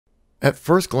At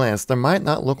first glance, there might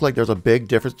not look like there's a big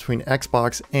difference between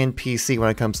Xbox and PC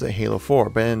when it comes to Halo 4,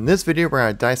 but in this video we're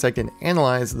going to dissect and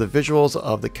analyze the visuals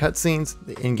of the cutscenes,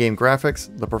 the in-game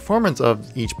graphics, the performance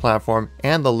of each platform,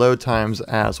 and the load times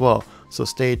as well. So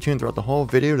stay tuned throughout the whole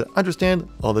video to understand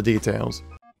all the details.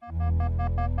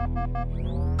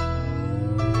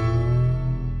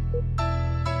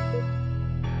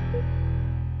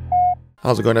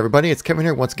 How's it going, everybody? It's Kevin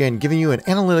here once again, giving you an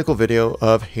analytical video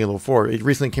of Halo 4. It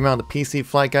recently came out on the PC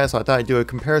flight guide, so I thought I'd do a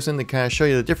comparison to kind of show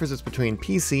you the differences between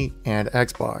PC and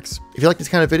Xbox. If you like these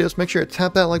kind of videos, make sure to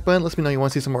tap that like button. Let me know you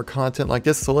want to see some more content like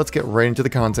this, so let's get right into the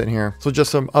content here. So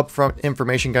just some upfront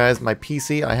information, guys. My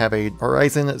PC, I have a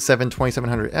Ryzen 7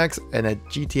 2700X and a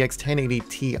GTX 1080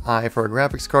 Ti for a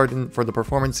graphics card and for the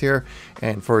performance here.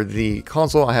 And for the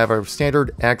console, I have a standard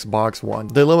Xbox One,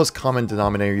 the lowest common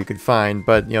denominator you could find,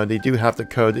 but you know, they do have to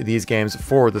code these games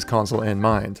for this console in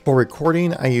mind. For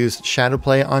recording, I used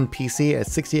Shadowplay on PC at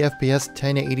 60 FPS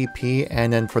 1080p,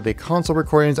 and then for the console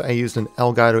recordings I used an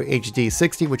Elgato HD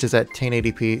 60, which is at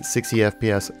 1080p 60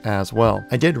 FPS as well.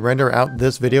 I did render out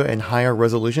this video in higher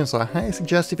resolution, so I highly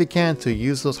suggest, if you can, to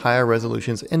use those higher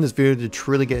resolutions in this video to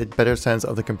truly get a better sense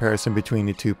of the comparison between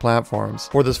the two platforms.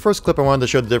 For this first clip, I wanted to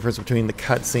show the difference between the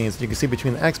cutscenes. You can see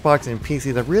between the Xbox and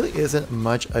PC there really isn't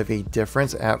much of a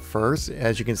difference at first.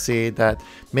 As you can see, that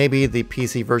maybe the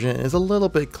PC version is a little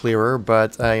bit clearer,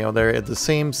 but you know, they're the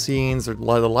same scenes, the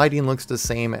lighting looks the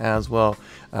same as well.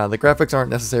 The graphics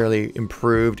aren't necessarily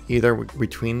improved either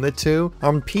between the two.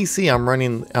 On PC, I'm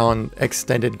running on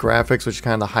extended graphics, which is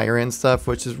kind of the higher end stuff,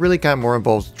 which is really kind of more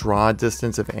involves draw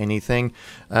distance, if anything.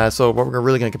 So what we're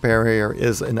really going to compare here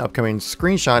is an upcoming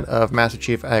screenshot of Master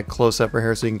Chief at close-up right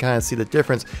here, so you can kind of see the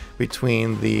difference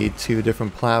between the two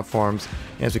different platforms.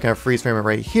 And as we kind of freeze frame it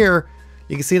right here,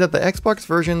 you can see that the Xbox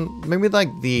version, maybe like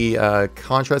the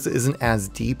contrast isn't as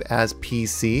deep as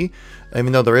PC,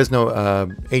 even though there is no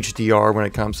HDR when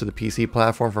it comes to the PC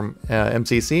platform from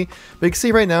MCC. But you can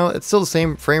see right now, it's still the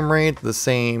same frame rate, the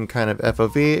same kind of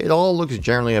FOV. It all looks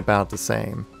generally about the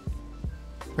same.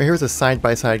 Right, here's a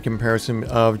side-by-side comparison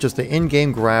of just the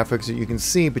in-game graphics that you can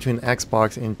see between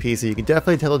Xbox and PC. You can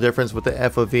definitely tell the difference with the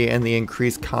FOV and the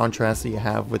increased contrast that you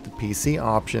have with the PC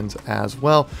options as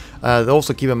well.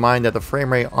 Also keep in mind that the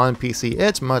frame rate on PC,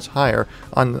 it's much higher.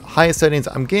 On highest settings,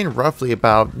 I'm getting roughly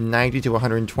about 90 to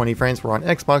 120 frames, where on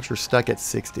Xbox you're stuck at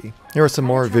 60. Here are some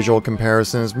more visual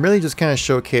comparisons, really just kind of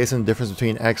showcasing the difference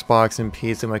between Xbox and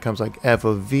PC when it comes to like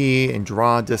FOV and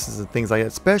draw distance and things like that,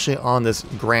 especially on this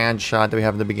grand shot that we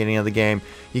have in the beginning of the game.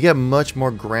 You get much more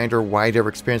grander, wider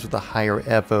experience with a higher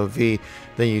FOV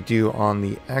than you do on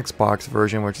the Xbox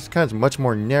version, which is kind of much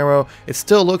more narrow. It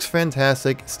still looks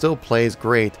fantastic, still plays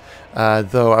great,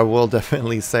 though I will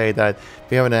definitely say that if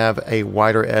you happen to have a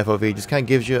wider FOV, it just kind of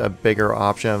gives you a bigger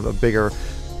option, a bigger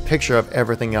picture of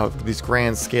everything else, these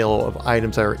grand scale of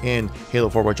items that are in Halo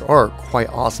 4, which are quite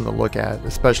awesome to look at,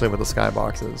 especially with the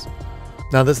skyboxes.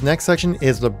 Now this next section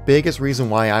is the biggest reason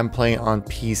why I'm playing on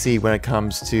PC when it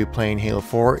comes to playing Halo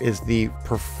 4, is the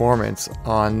performance.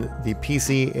 On the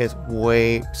PC is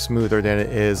way smoother than it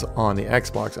is on the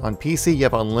Xbox. On PC you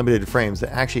have unlimited frames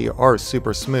that actually are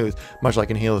super smooth, much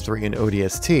like in Halo 3 and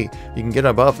ODST. You can get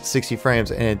above 60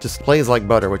 frames and it just plays like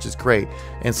butter, which is great.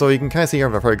 And so you can kind of see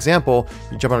here, for example,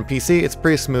 you jump on a PC, it's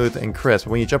pretty smooth and crisp.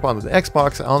 When you jump on the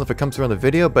Xbox, I don't know if it comes through on the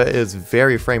video, but it is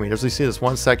very framey. There's, you see this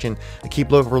one section, I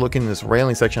keep overlooking this railing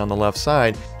section on the left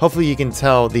side. Hopefully you can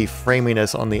tell the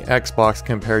framiness on the Xbox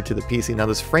compared to the PC. Now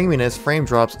this framiness, frame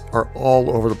drops are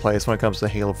all over the place when it comes to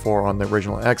Halo 4 on the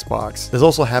original Xbox. This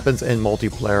also happens in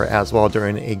multiplayer as well,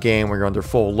 during a game where you're under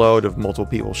full load of multiple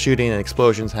people shooting and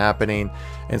explosions happening.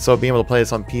 And so being able to play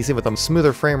this on PC with a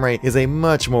smoother frame rate is a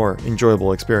much more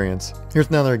enjoyable experience. Here's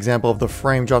another example of the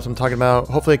frame drops I'm talking about.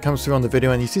 Hopefully it comes through on the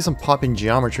video, and you see some pop-in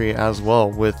geometry as well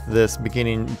with this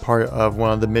beginning part of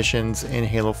one of the missions in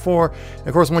Halo 4. And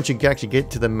of course, once you actually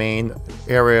get to the main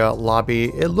area lobby,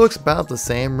 it looks about the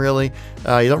same, really.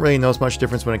 You don't really notice much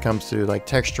difference when it comes to like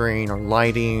texturing or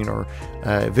lighting or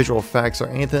visual effects or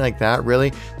anything like that,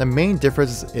 really. The main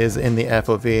difference is in the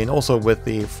FOV and also with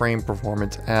the frame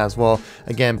performance as well.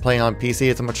 Again, playing on PC,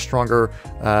 it's a much stronger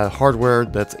hardware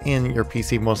that's in your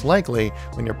PC most likely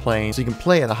when you're playing, so you can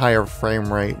play at a higher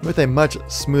frame rate with a much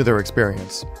smoother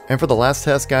experience. And for the last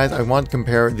test, guys, I want to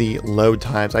compare the load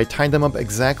times. I timed them up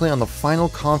exactly on the final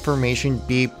confirmation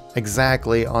beep,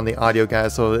 exactly on the audio,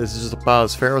 guys, so this is just about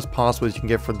as fair as possible as you can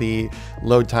get for the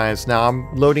load times. Now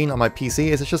I'm loading on my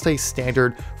PC, it's just a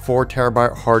standard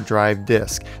 4TB hard drive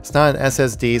disk. It's not an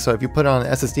SSD, so if you put it on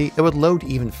an SSD it would load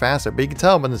even faster, but you can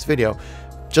tell in this video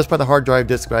just by the hard drive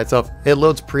disk by itself, it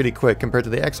loads pretty quick. Compared to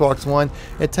the Xbox One,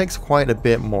 it takes quite a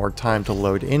bit more time to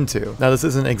load into. Now this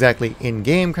isn't exactly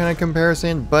in-game kind of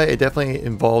comparison, but it definitely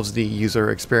involves the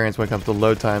user experience when it comes to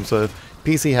load time, so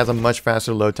PC has a much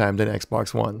faster load time than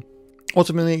Xbox One.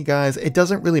 Ultimately, guys, it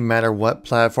doesn't really matter what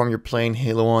platform you're playing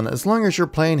Halo on. As long as you're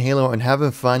playing Halo and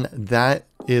having fun, that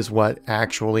is what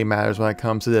actually matters when it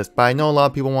comes to this. But I know a lot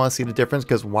of people want to see the difference,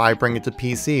 because why bring it to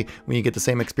PC when you get the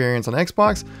same experience on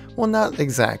Xbox? Well, not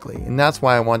exactly, and that's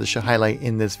why I wanted to highlight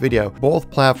in this video. Both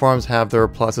platforms have their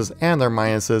pluses and their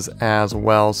minuses as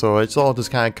well, so it's all just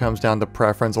kind of comes down to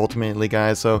preference ultimately,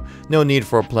 guys, so no need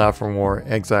for a platform war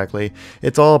exactly.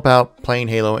 It's all about playing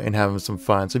Halo and having some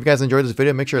fun. So if you guys enjoyed this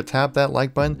video, make sure to tap that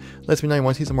like button. Let me know you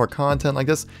want to see some more content like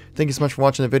this. Thank you so much for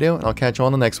watching the video, and I'll catch you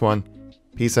on the next one.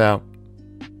 Peace out.